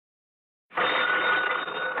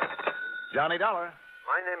Johnny Dollar.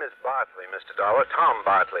 My name is Bartley, Mr. Dollar. Tom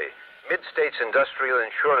Bartley. Mid-States Industrial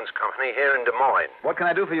Insurance Company here in Des Moines. What can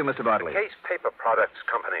I do for you, Mr. Bartley? Case Paper Products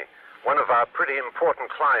Company. One of our pretty important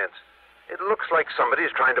clients. It looks like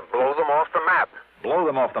somebody's trying to blow them off the map. Blow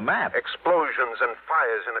them off the map? Explosions and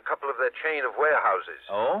fires in a couple of their chain of warehouses.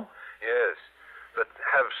 Oh? Yes. That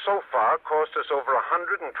have so far cost us over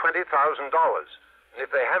 $120,000. And if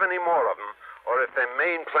they have any more of them, or if their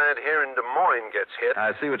main plant here in Des Moines gets hit...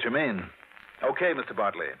 I see what you mean. Okay, Mr.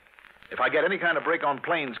 Bartley. If I get any kind of break on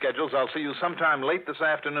plane schedules, I'll see you sometime late this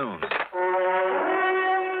afternoon.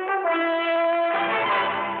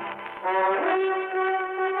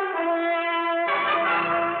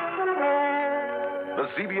 The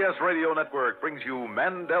CBS Radio Network brings you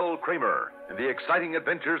Mandel Kramer and the exciting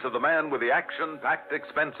adventures of the man with the action-packed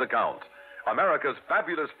expense account. America's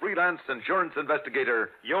fabulous freelance insurance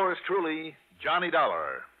investigator, Yours truly, Johnny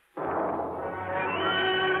Dollar.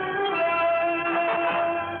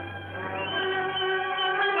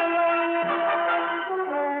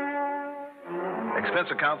 Expense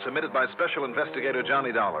account submitted by Special Investigator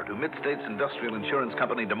Johnny Dollar to Mid-States Industrial Insurance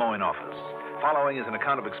Company, Des Moines office. Following is an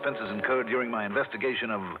account of expenses incurred during my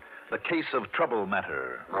investigation of the case of trouble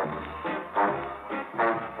matter.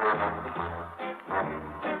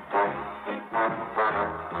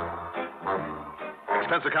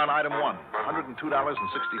 Expense account item 1,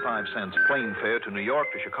 $102.65 plane fare to New York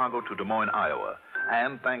to Chicago to Des Moines, Iowa.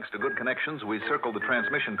 And thanks to good connections, we circled the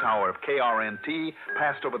transmission tower of KRNT,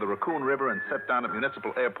 passed over the Raccoon River, and set down at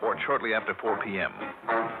Municipal Airport shortly after 4 p.m.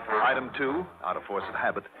 Item 2, out of force of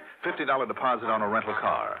habit, $50 deposit on a rental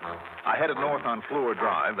car. I headed north on Fleur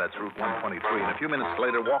Drive, that's Route 123, and a few minutes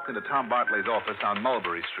later walked into Tom Bartley's office on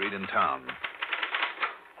Mulberry Street in town.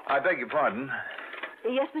 I beg your pardon.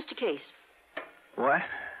 Yes, Mr. Case. What?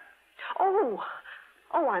 Oh,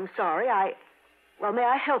 I'm sorry. Well, may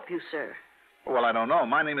I help you, sir? Well, I don't know.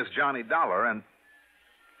 My name is Johnny Dollar, and...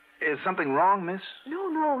 Is something wrong, miss?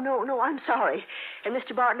 No, I'm sorry. And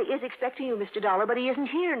Mr. Bartley is expecting you, Mr. Dollar, but he isn't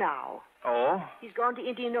here now. Oh? He's gone to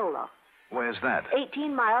Indianola. Where's that?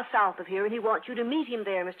 18 miles south of here, and he wants you to meet him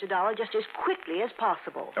there, Mr. Dollar, just as quickly as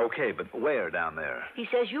possible. Okay, but where down there? He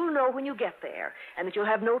says you'll know when you get there, and that you'll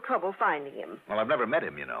have no trouble finding him. Well, I've never met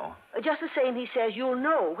him, you know. Just the same, he says you'll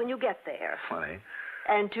know when you get there. Funny.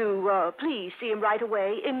 And to, please see him right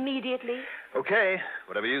away, immediately. Okay,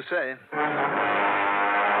 whatever you say.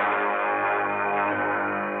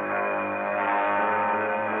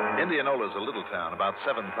 Indianola's a little town, about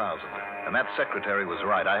 7,000. And that secretary was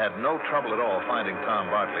right. I had no trouble at all finding Tom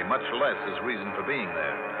Bartley, much less his reason for being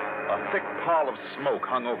there. A thick pall of smoke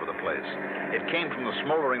hung over the place. It came from the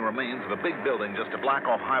smoldering remains of a big building just a block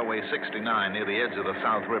off Highway 69 near the edge of the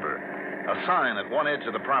South River. A sign at one edge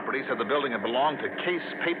of the property said the building had belonged to Case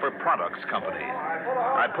Paper Products Company.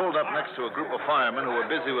 I pulled up next to a group of firemen who were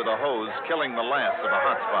busy with a hose killing the last of the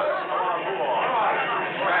hot spots.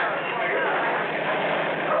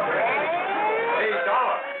 Hey,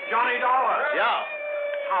 Dollar. Johnny Dollar. Yeah.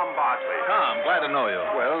 Tom Bartley. Tom, glad to know you.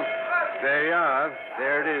 Well, there you are.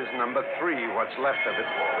 There it is, number 3, what's left of it.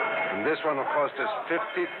 And this one will cost us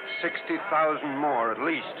 $50,000, $60,000 more at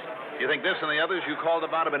least. You think this and the others you called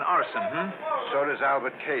about have been arson, So does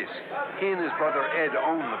Albert Case. He and his brother Ed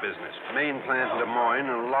own the business. Main plant in Des Moines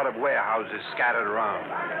and a lot of warehouses scattered around.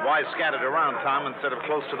 Why scattered around, Tom, instead of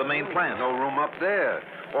close to the main plant? No room up there.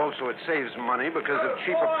 Also, it saves money because of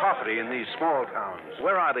cheaper property in these small towns.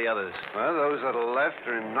 Where are the others? Well, those that are left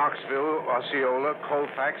are in Knoxville, Osceola,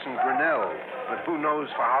 Colfax, and Grinnell. But who knows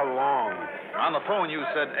for how long? On the phone, you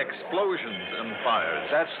said explosions and fires.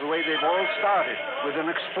 That's the way they've all started, with an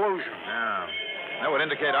explosion. Yeah. That would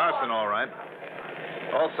indicate arson, all right.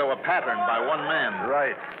 Also a pattern by one man.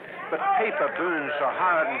 Right. But paper burns so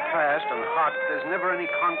hard and fast and hot, there's never any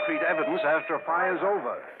concrete evidence after a fire's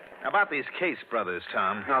over. About these Case brothers,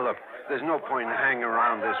 Tom. Now, look, there's no point in hanging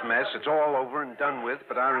around this mess. It's all over and done with,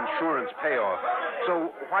 but our insurance payoff.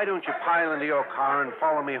 So why don't you pile into your car and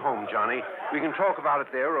follow me home, Johnny? We can talk about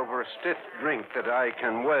it there over a stiff drink that I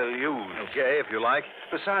can well use. Okay, if you like.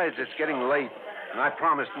 Besides, it's getting late, and I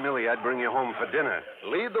promised Millie I'd bring you home for dinner.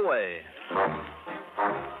 Lead the way.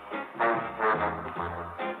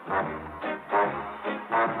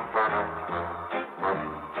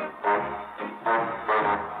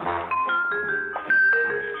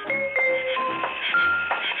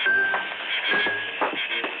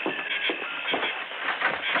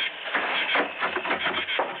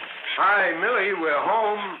 Hi, Millie, we're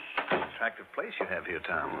home. Attractive place you have here,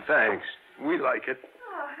 Tom. Thanks. We like it.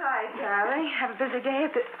 Oh, hi, darling. Have a busy day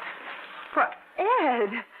at the... What,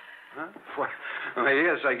 Ed? Huh? Well,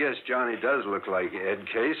 yes, I guess Johnny does look like Ed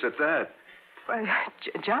Case at that.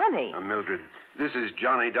 Johnny. Mildred, this is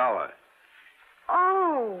Johnny Dollar.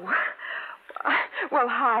 Oh. Well,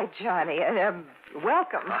 hi, Johnny.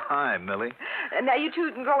 Welcome. Hi, Millie. Now, you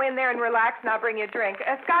two can go in there and relax, and I'll bring you a drink.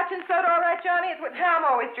 Scotch and soda, all right, Johnny? It's what Tom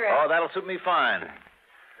always drinks. Oh, that'll suit me fine.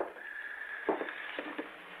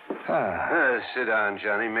 Sit down,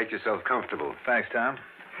 Johnny. Make yourself comfortable. Thanks, Tom.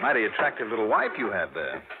 Mighty attractive little wife you have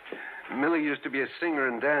there. Millie used to be a singer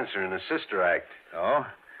and dancer in a sister act. Oh?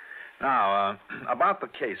 Now, about the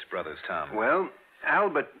Case brothers, Tom. Well,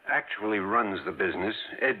 Albert actually runs the business.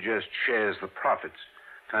 Ed just shares the profits.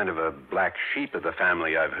 Kind of a black sheep of the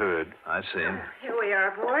family, I've heard. I see. Here we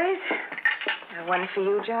are, boys. One for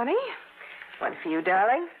you, Johnny. One for you,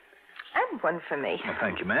 darling. And one for me. Well,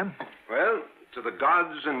 thank you, ma'am. Well, to the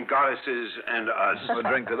gods and goddesses and us. A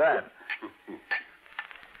drink to that.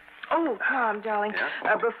 Oh, Tom, darling.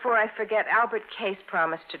 Yeah? Before I forget, Albert Case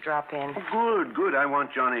promised to drop in. Good. I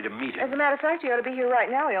want Johnny to meet him. As a matter of fact, he ought to be here right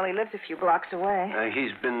now. He only lives a few blocks away.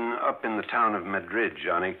 He's been up in the town of Madrid,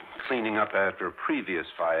 Johnny, cleaning up after a previous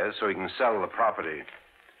fire so he can sell the property.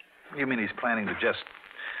 You mean he's planning to just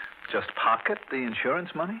pocket the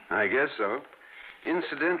insurance money? I guess so.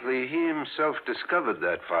 Incidentally, he himself discovered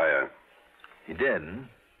that fire. He did, hmm?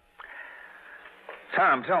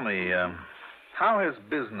 Tom, tell me, how has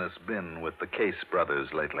business been with the Case brothers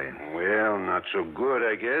lately? Well, not so good,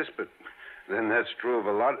 I guess, but then that's true of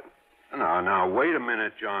a lot. Now, wait a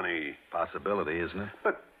minute, Johnny. Possibility, isn't it?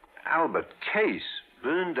 But Albert Case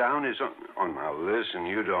burned down his own... Oh, now, listen,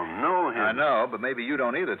 you don't know him. I know, but maybe you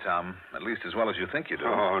don't either, Tom. At least as well as you think you do.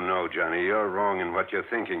 Oh, no, Johnny, you're wrong in what you're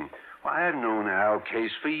thinking. Well, I've known Al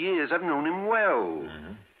Case for years. I've known him well.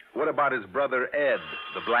 Mm-hmm. What about his brother Ed,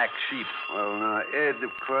 the black sheep? Well, now, Ed, of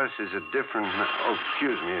course, is a different... Oh,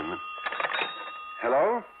 excuse me a minute.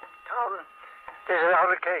 Hello? Tom, this is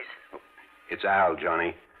Albert Case. It's Al,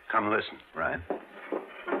 Johnny. Come listen. Right.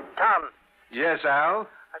 Tom, Yes, Al?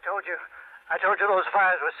 I told you those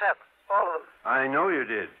fires were set. All of them. I know you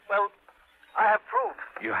did. Well, I have proof.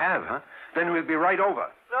 You have, huh? Then we'll be right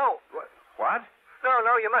over. No. What?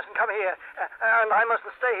 No, you mustn't come here. And I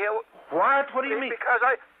mustn't stay here. What? What do you mean? Because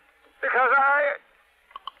I...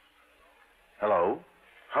 Hello?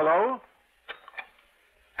 Hello?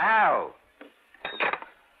 Al!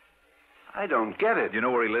 I don't get it. Do you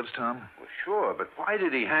know where he lives, Tom? Well, sure, but why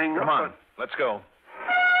did he hang up? Come on, let's go.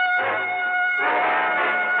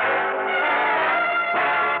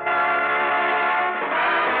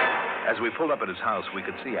 As we pulled up at his house, we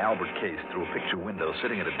could see Albert Case through a picture window,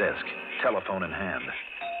 sitting at a desk, telephone in hand.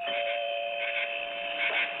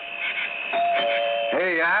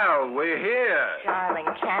 Hey, Al, we're here. Darling,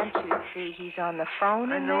 can't you see he's on the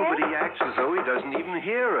phone I in know, there? but he acts as though he doesn't even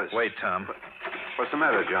hear us. Wait, Tom. What's the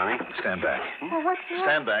matter, Johnny? Stand back. Well, what's wrong?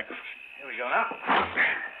 Stand back. Here we go now.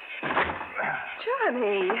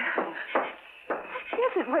 Johnny.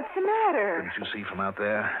 Yes, what's the matter? Couldn't you see from out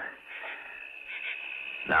there?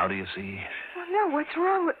 Now do you see? Oh, no, what's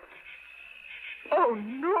wrong with... Oh,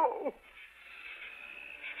 no.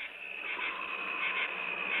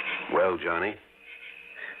 Well, Johnny?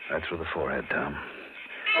 Right through the forehead, Tom.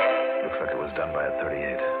 Looks like it was done by a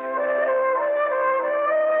 .38.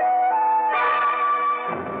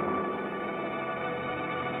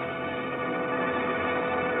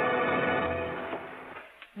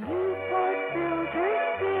 Newport filter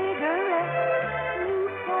cigarette.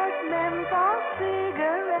 Newport menthol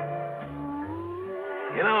cigarette.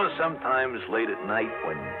 You know, sometimes late at night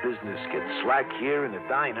when business gets slack here in the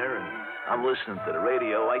diner and I'm listening to the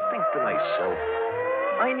radio, I think to myself,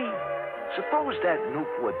 Heine, suppose that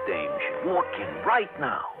Newport dame should walk in right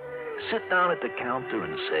now, sit down at the counter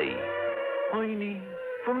and say, Heine,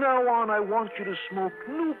 from now on I want you to smoke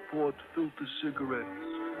Newport filter cigarettes.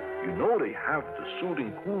 You know they have the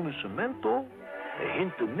soothing coolness of menthol, a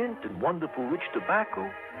hint of mint and wonderful rich tobacco.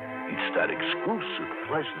 It's that exclusive,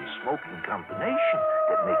 pleasant smoking combination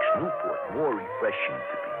that makes Newport more refreshing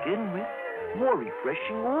to begin with, more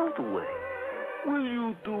refreshing all the way. Will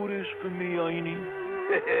you do this for me, Heine?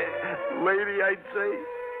 Lady, I'd say,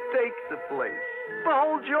 take the place. The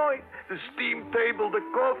whole joint, the steam table, the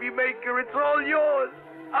coffee maker, it's all yours.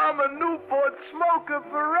 I'm a Newport smoker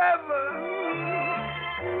forever.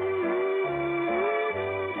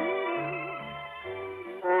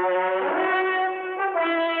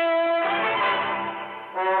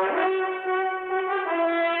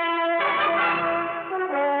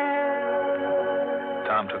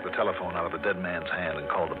 Tom took the telephone out of the dead man's hand and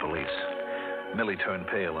called the police. Millie turned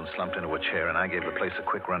pale and slumped into a chair, and I gave the place a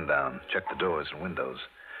quick rundown, checked the doors and windows.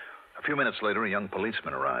 A few minutes later, a young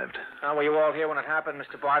policeman arrived. Were you all here when it happened,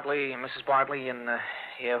 Mr. Bartley and Mrs. Bartley? And,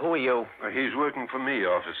 who are you? He's working for me,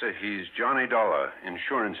 officer. He's Johnny Dollar,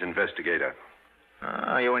 insurance investigator.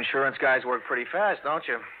 You insurance guys work pretty fast, don't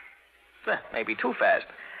you? Maybe too fast.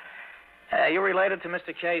 You related to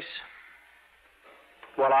Mr. Case?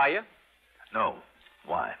 Well, are you? No.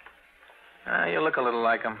 Why? You look a little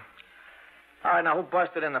like him. All right, now, who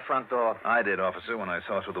busted in the front door? I did, officer, when I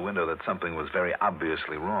saw through the window that something was very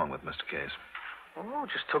obviously wrong with Mr. Case. Oh,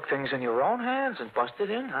 just took things in your own hands and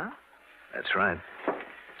busted in, huh? That's right.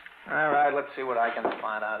 All right, let's see what I can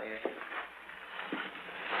find out here.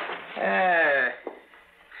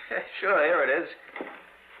 Sure, here it is.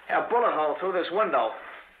 A bullet hole through this window.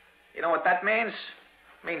 You know what that means?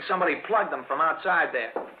 It means somebody plugged them from outside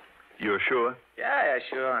there. You're sure? Yeah,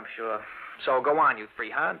 sure, I'm sure. So go on, you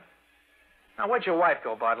three-hard. Now, where'd your wife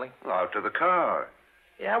go, Bartley? Out to the car.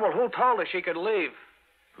 Yeah, well, who told her she could leave?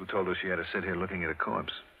 Who told her she had to sit here looking at a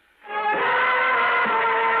corpse?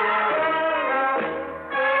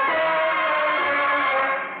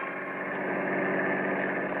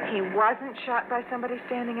 He wasn't shot by somebody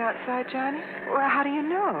standing outside, Johnny? Well, how do you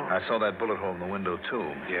know? I saw that bullet hole in the window,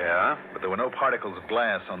 too. Yeah? But there were no particles of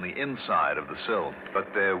glass on the inside of the sill. But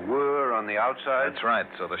there were on the outside? That's right.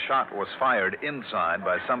 So the shot was fired inside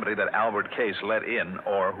by somebody that Albert Case let in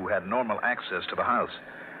or who had normal access to the house.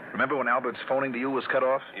 Remember when Albert's phoning to you was cut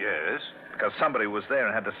off? Yes. Because somebody was there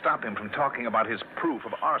and had to stop him from talking about his proof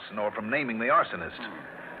of arson or from naming the arsonist.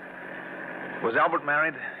 Was Albert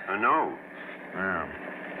married? No. Oh.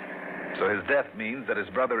 So his death means that his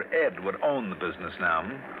brother Ed would own the business now,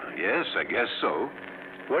 Yes, I guess so.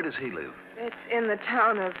 Where does he live? It's in the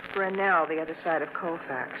town of Grinnell, the other side of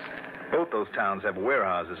Colfax. Both those towns have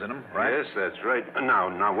warehouses in them, right? Yes, that's right.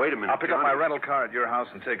 Now, wait a minute. I'll pick up Johnny. my rental car at your house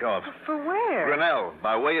and take off. For where? Grinnell,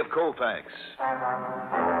 by way of Colfax.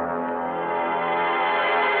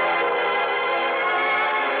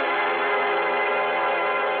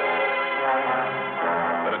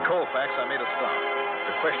 But at Colfax, I made a stop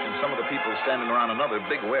to question some of the people standing around another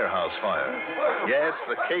big warehouse fire. Yes,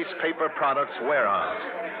 the Case Paper Products warehouse.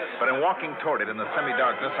 But in walking toward it in the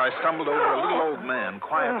semi-darkness, I stumbled over a little old man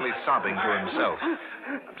quietly sobbing to himself.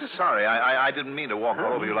 I'm sorry, I didn't mean to walk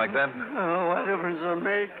all over you like that. Oh, what difference does it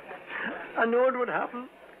make? I knew it would happen.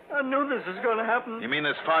 I knew this was going to happen. You mean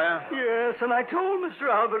this fire? Yes, and I told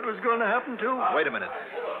Mr. Albert it was going to happen, too. Wait a minute.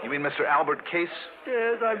 You mean Mr. Albert Case?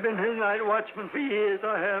 Yes, I've been his night watchman for years,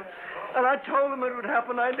 I have. And I told him it would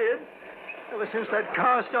happen, I did. Ever since that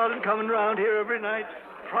car started coming around here every night,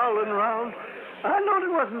 prowling around, I knowed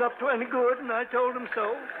it wasn't up to any good, and I told him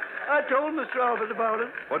so. I told Mr. Albert about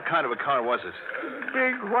it. What kind of a car was it?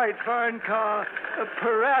 Big, white, foreign car, a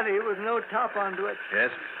Parati with no top onto it.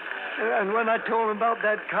 Yes? And when I told him about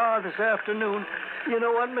that car this afternoon, you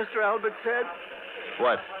know what Mr. Albert said?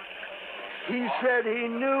 What? He said he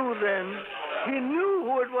knew then. He knew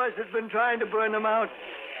who it was that'd been trying to burn him out.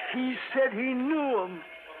 He said he knew him.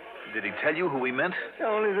 Did he tell you who he meant?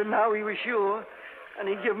 Only that now he was sure. And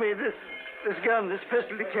he give me this gun, this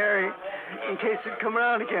pistol to carry, in case it'd come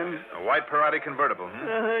around again. A white Parati convertible,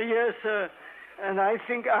 Yes, sir. And I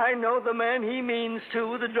think I know the man he means,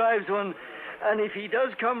 too, that drives one. And if he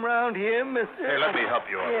does come round here, Mr. Hey, let me help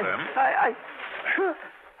you up Yes, there.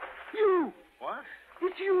 You. What?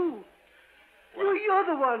 It's you. You're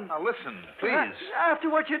the one. Now, listen, please. After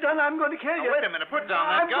what you've done, I'm going to kill you. Now, wait a minute. Put down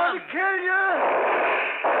that I'm gun. going to kill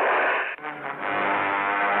you.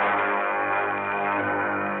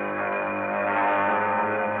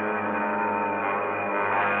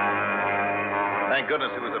 Thank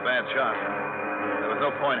goodness it was a bad shot. There was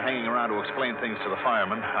no point hanging around to explain things to the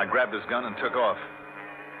fireman. I grabbed his gun and took off.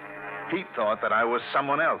 Pete thought that I was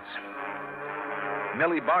someone else.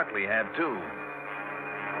 Millie Bartley had, too.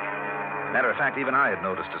 Matter of fact, even I had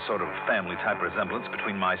noticed a sort of family-type resemblance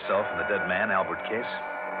between myself and the dead man, Albert Case.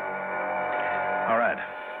 All right.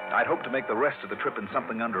 I'd hoped to make the rest of the trip in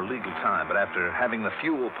something under legal time, but after having the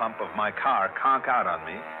fuel pump of my car conk out on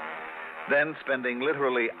me, then spending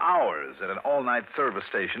literally hours at an all-night service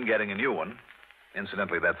station getting a new one,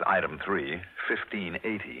 incidentally, that's item 3,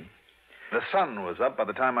 1580, the sun was up by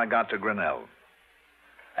the time I got to Grinnell.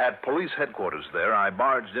 At police headquarters there, I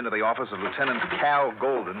barged into the office of Lieutenant Cal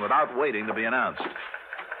Golden without waiting to be announced.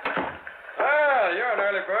 Well, you're an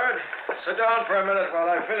early bird. Sit down for a minute while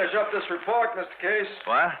I finish up this report, Mr. Case.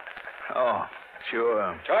 What? Oh,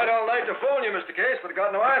 sure. Tried all night to phone you, Mr. Case, but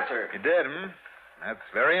got no answer. You did, hmm? That's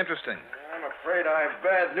very interesting. I'm afraid I have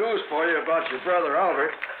bad news for you about your brother,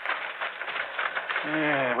 Albert.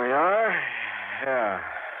 Here we are. Yeah.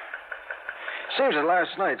 Seems that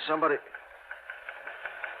last night somebody...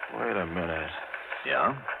 Wait a minute.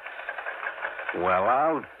 Yeah? Well,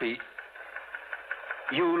 I'll be...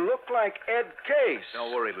 You look like Ed Case.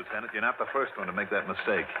 Don't worry, Lieutenant. You're not the first one to make that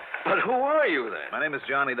mistake. But who are you, then? My name is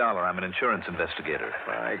Johnny Dollar. I'm an insurance investigator.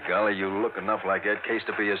 By golly, you look enough like Ed Case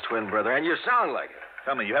to be his twin brother, and you sound like it.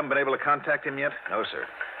 Tell me, you haven't been able to contact him yet? No, sir.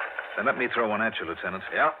 Then let me throw one at you, Lieutenant.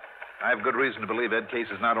 Yeah? I have good reason to believe Ed Case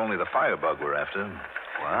is not only the firebug we're after,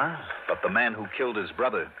 What? but the man who killed his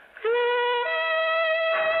brother.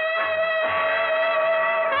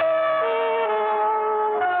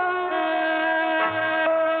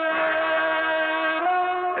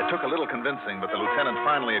 It took a little convincing, but the lieutenant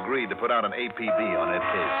finally agreed to put out an APB on Ed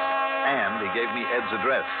Case. And he gave me Ed's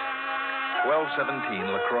address,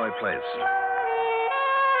 1217 LaCroix Place.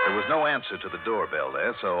 There was no answer to the doorbell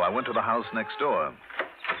there, so I went to the house next door.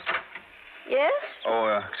 Yes?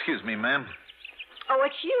 Oh, excuse me, ma'am. Oh,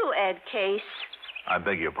 it's you, Ed Case. I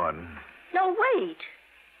beg your pardon. No, wait.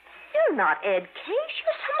 You're not Ed Case.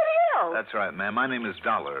 You're somebody else. That's right, ma'am. My name is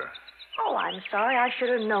Dollar. Oh, I'm sorry. I should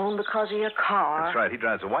have known because of your car. That's right. He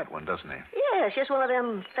drives a white one, doesn't he? Yes, just one of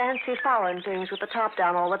them fancy foreign things with the top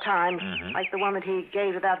down all the time. Mm-hmm. Like the one that he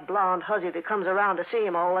gave to that blonde hussy that comes around to see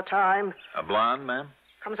him all the time. A blonde, ma'am?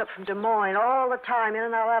 Comes up from Des Moines all the time, in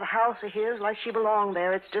and out of that house of his like she belonged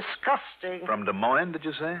there. It's disgusting. From Des Moines, did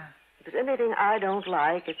you say? If there's anything I don't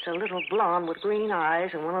like, it's a little blonde with green eyes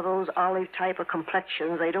and one of those olive type of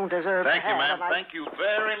complexions they don't deserve Thank to you, have. ma'am. Thank you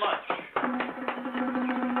very much.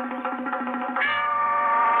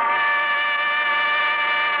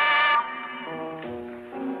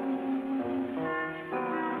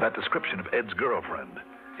 That description of Ed's girlfriend.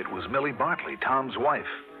 It was Millie Bartley, Tom's wife.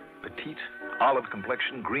 Petite, olive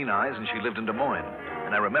complexion, green eyes, and she lived in Des Moines.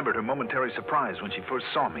 And I remembered her momentary surprise when she first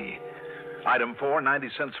saw me. Item 4, 90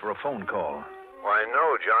 cents for a phone call. Why, no,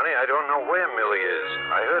 Johnny. I don't know where Millie is.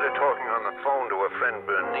 I heard her talking on the phone to her friend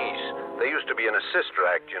Bernice. They used to be in a sister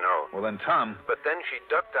act, you know. Well, then, Tom... But then she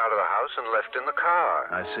ducked out of the house and left in the car.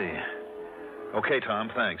 I see. Okay, Tom,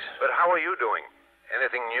 thanks. But how are you doing?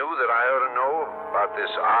 Anything new that I ought to know about this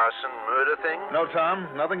arson murder thing? No, Tom,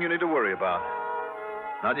 nothing you need to worry about.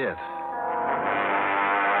 Not yet.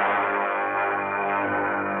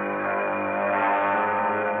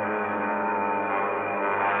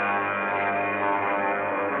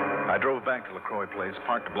 I drove back to LaCroix Place,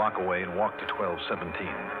 parked a block away, and walked to 1217.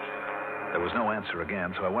 There was no answer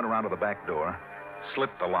again, so I went around to the back door,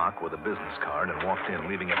 slipped the lock with a business card, and walked in,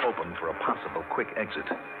 leaving it open for a possible quick exit.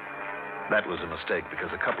 That was a mistake, because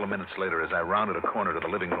a couple of minutes later, as I rounded a corner to the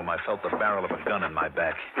living room, I felt the barrel of a gun in my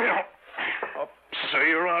back. So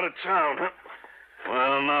you're out of town, huh?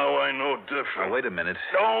 Well, now I know different. Now, wait a minute.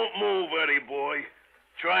 Don't move, Eddie boy.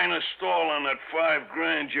 Trying to stall on that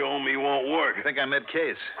 $5,000 you owe me won't work. You think I'm Ed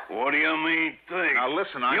Case? What do you mean, think? Now,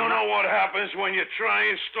 listen, You know what happens when you try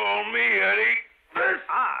and stall me, Eddie?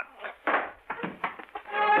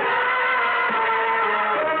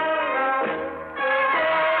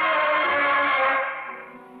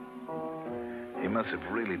 He must have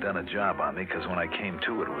really done a job on me, because when I came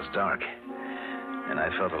to, it was dark. And I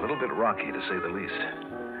felt a little bit rocky, to say the least.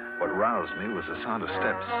 What roused me was the sound of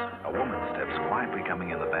steps, a woman's steps, quietly coming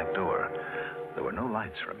in the back door. There were no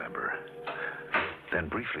lights, remember. Then,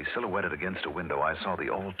 briefly silhouetted against a window, I saw the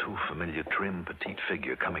all-too-familiar trim, petite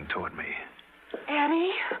figure coming toward me.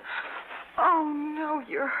 Eddie? Oh, no,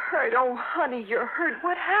 you're hurt. Oh, honey, you're hurt.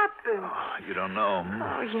 What happened? Oh, you don't know.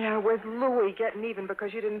 Oh, yeah, with Louie getting even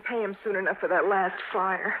because you didn't pay him soon enough for that last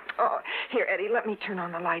fire. Oh, here, Eddie, let me turn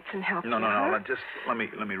on the lights and help you. No. huh? Just let me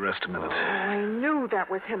rest a minute. Oh, I knew that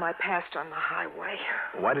was him I passed on the highway.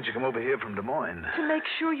 Why did you come over here from Des Moines? To make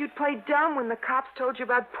sure you'd play dumb when the cops told you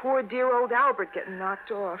about poor dear old Albert getting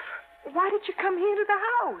knocked off. Why did you come here to the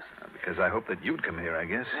house? Because I hoped that you'd come here, I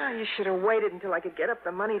guess. Oh, you should have waited until I could get up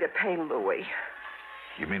the money to pay Louie.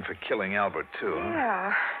 You mean for killing Albert, too? Huh?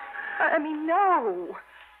 Yeah. I mean, no.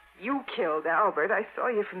 You killed Albert. I saw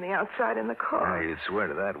you from the outside in the car. Yeah, you'd swear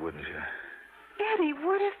to that, wouldn't you? Eddie,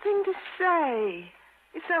 what a thing to say.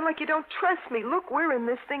 You sound like you don't trust me. Look, we're in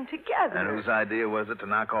this thing together. And whose idea was it to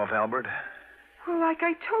knock off Albert? Well, like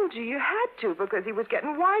I told you had to because he was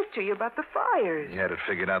getting wise to you about the fires. You had it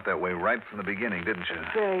figured out that way right from the beginning, didn't you?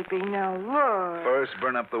 Baby, now look. First,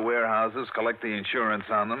 burn up the warehouses, collect the insurance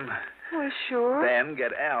on them. Well, sure. Then get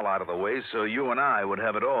Al out of the way so you and I would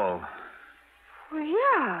have it all. Well,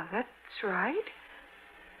 yeah, that's right.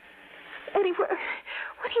 Eddie, what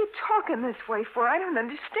are you talking this way for? I don't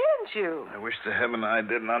understand you. I wish to heaven I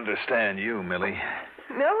didn't understand you, Millie.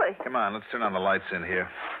 Millie? Come on, let's turn on the lights in here.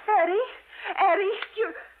 Eddie,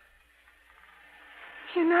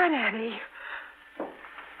 you're not Eddie.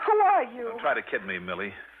 Who are you? Don't try to kid me,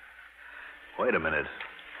 Millie. Wait a minute.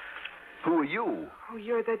 Who are you? Oh,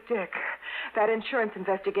 you're the dick. That insurance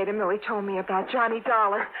investigator Millie told me about, Johnny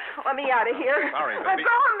Dollar. Let me out of here. Sorry, Let baby.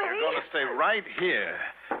 go of me. You're going to stay right here.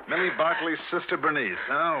 Millie Barkley's sister, Bernice.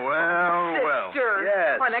 Oh, well. Sister.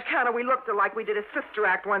 Yes. On account of we looked alike, we did a sister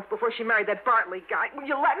act once before she married that Bartley guy. Will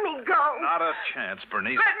you let me go? Not a chance,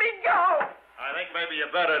 Bernice. Let me go. I think maybe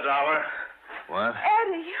you better, Dollar. What?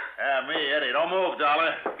 Eddie. Yeah, me, Eddie. Don't move,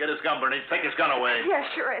 Dollar. Get his gun, Bernice. Take his gun away. Yeah,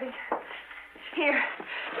 sure, Eddie.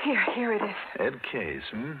 Here it is. Ed Case,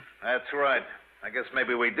 That's right. I guess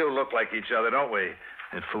maybe we do look like each other, don't we?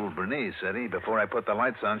 It fooled Bernice, Eddie. Before I put the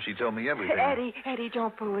lights on, she told me everything. Eddie,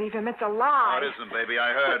 don't believe him. It's a lie. No, it isn't, baby.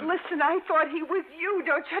 I heard. But listen, I thought he was you.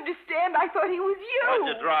 Don't you understand? I thought he was you.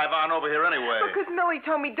 Why'd you drive on over here anyway? Because Millie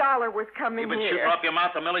told me Dollar was coming You been here. shooting off your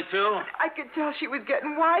mouth to Millie, too? I could tell she was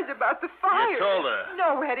getting wise about the fire. You told her.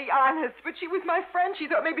 No, Eddie, honest. But she was my friend.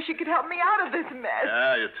 She thought maybe she could help me out of this mess.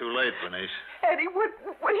 Yeah, you're too late, Bernice. Eddie, what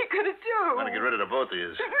are you going to do? I'm going to get rid of the both of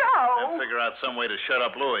you. No. And figure out some way to shut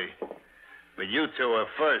up Louie. But you two are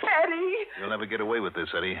first. Eddie. You'll never get away with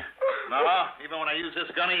this, Eddie. No, even when I use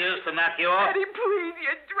this gun of yours to knock you off? Eddie, please,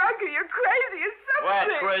 you're drunk or you're crazy or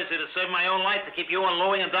something. What, crazy? To save my own life, to keep you and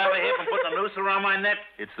Louie and Dollar here from putting a noose around my neck?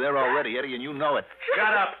 It's there already, Eddie, and you know it.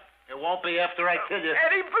 Shut up. It won't be after I kill you.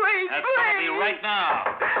 Eddie, please, That's please. going to be right now.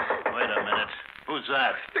 Wait a minute. Who's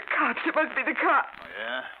that? The cops. It must be the cops. Oh,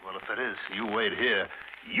 yeah? Well, if it is, you wait here.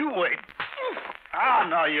 You wait. Ah,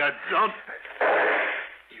 no, you don't.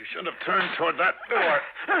 You should have turned toward that door.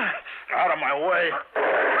 Out of my way. Oh,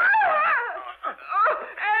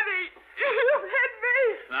 Eddie, you hit me.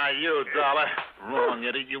 Now, you, Dollar. Wrong,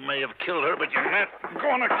 Eddie. You may have killed her, but you're not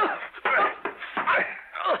going to...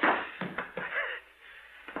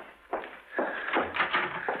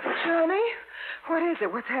 Johnny, what is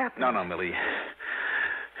it? What's happening? No, Millie.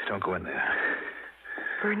 Don't go in there.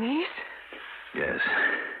 Bernice? Yes.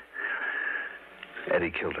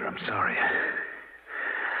 Eddie killed her. I'm sorry.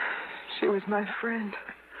 She was my friend.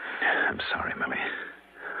 I'm sorry, Millie.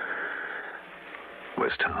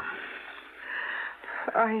 Where's Tom?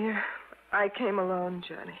 I came alone,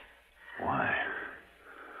 Johnny. Why?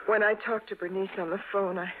 When I talked to Bernice on the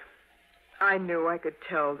phone, I knew I could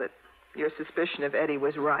tell that your suspicion of Eddie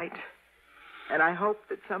was right. And I hoped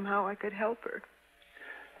that somehow I could help her.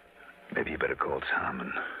 Maybe you better call Tom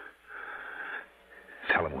and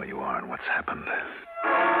tell him where you are and what's happened.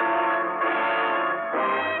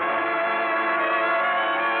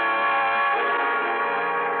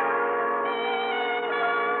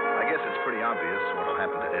 I guess it's pretty obvious what'll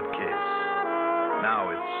happen to Ed Case.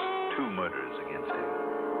 Now it's 2 murders against him.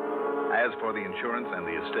 As for the insurance and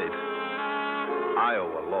the estate,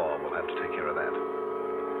 Iowa law will have to take care of that.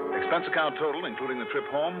 Expense account total, including the trip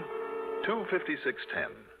home,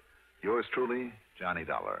 $256.10. Yours truly, Johnny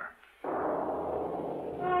Dollar.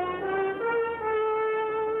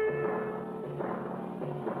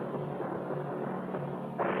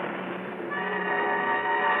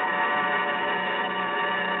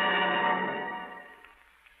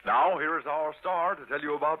 Now, here is our star to tell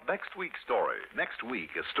you about next week's story. Next week,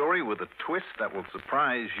 a story with a twist that will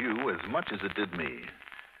surprise you as much as it did me.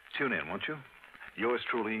 Tune in, won't you? Yours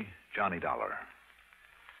truly, Johnny Dollar.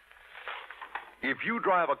 If you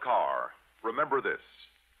drive a car, remember this.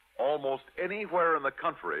 Almost anywhere in the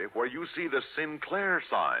country where you see the Sinclair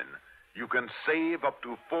sign, you can save up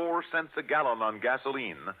to 4 cents a gallon on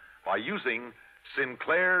gasoline by using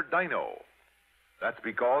Sinclair Dino. That's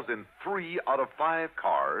because in 3 out of 5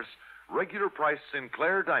 cars, regular price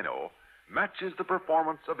Sinclair Dino matches the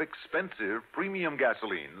performance of expensive premium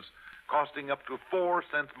gasolines costing up to 4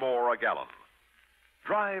 cents more a gallon.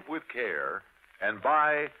 Drive with care and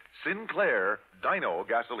buy Sinclair Dino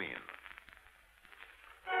gasoline.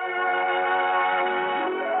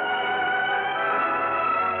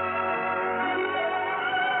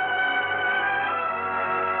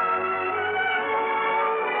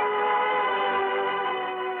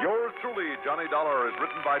 Yours truly, Johnny Dollar, is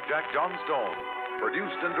written by Jack Johnstone,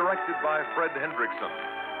 produced and directed by Fred Hendrickson.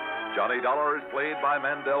 Johnny Dollar is played by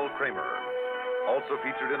Mandel Kramer. Also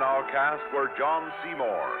featured in our cast were John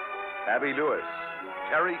Seymour, Abby Lewis,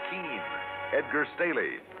 Terry Keane, Edgar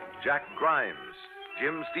Staley, Jack Grimes,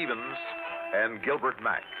 Jim Stevens, and Gilbert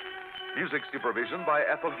Mack. Music supervision by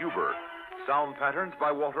Ethel Huber. Sound patterns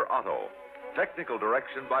by Walter Otto. Technical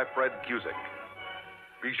direction by Fred Cusick.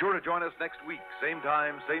 Be sure to join us next week, same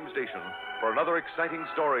time, same station, for another exciting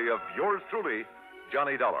story of yours truly,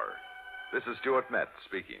 Johnny Dollar. This is Stuart Metz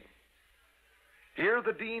speaking. Hear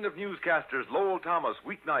the Dean of Newscasters, Lowell Thomas,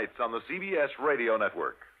 weeknights on the CBS Radio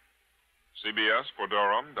Network. CBS for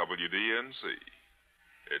Durham, WDNC.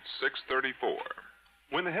 It's 6:34.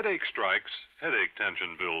 When the headache strikes, headache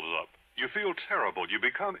tension builds up. You feel terrible. You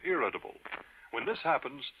become irritable. When this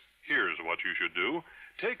happens, here's what you should do.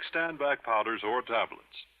 Take Stand-Back powders or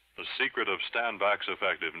tablets. The secret of Stand-Back's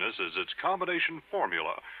effectiveness is its combination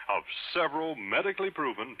formula of several medically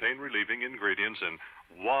proven pain-relieving ingredients in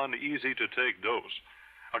one easy-to-take dose.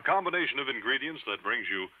 A combination of ingredients that brings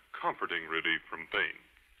you comforting relief from pain.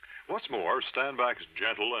 What's more, Stand-Back's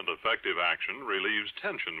gentle and effective action relieves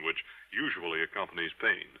tension, which usually accompanies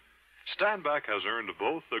pain. Stand-Back has earned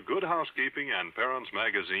both the Good Housekeeping and Parents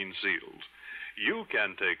Magazine seals. You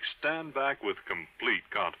can take Stand-Back with complete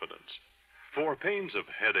confidence. For pains of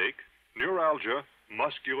headache, neuralgia,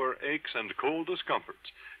 muscular aches, and cold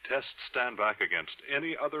discomforts, test Stand-Back against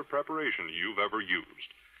any other preparation you've ever used.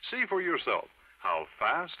 See for yourself how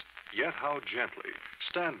fast, yet how gently,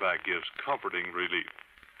 Stand-Back gives comforting relief.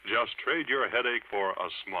 Just trade your headache for a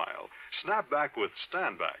smile. Snap back with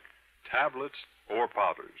Stand-Back, tablets or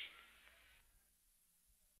powders.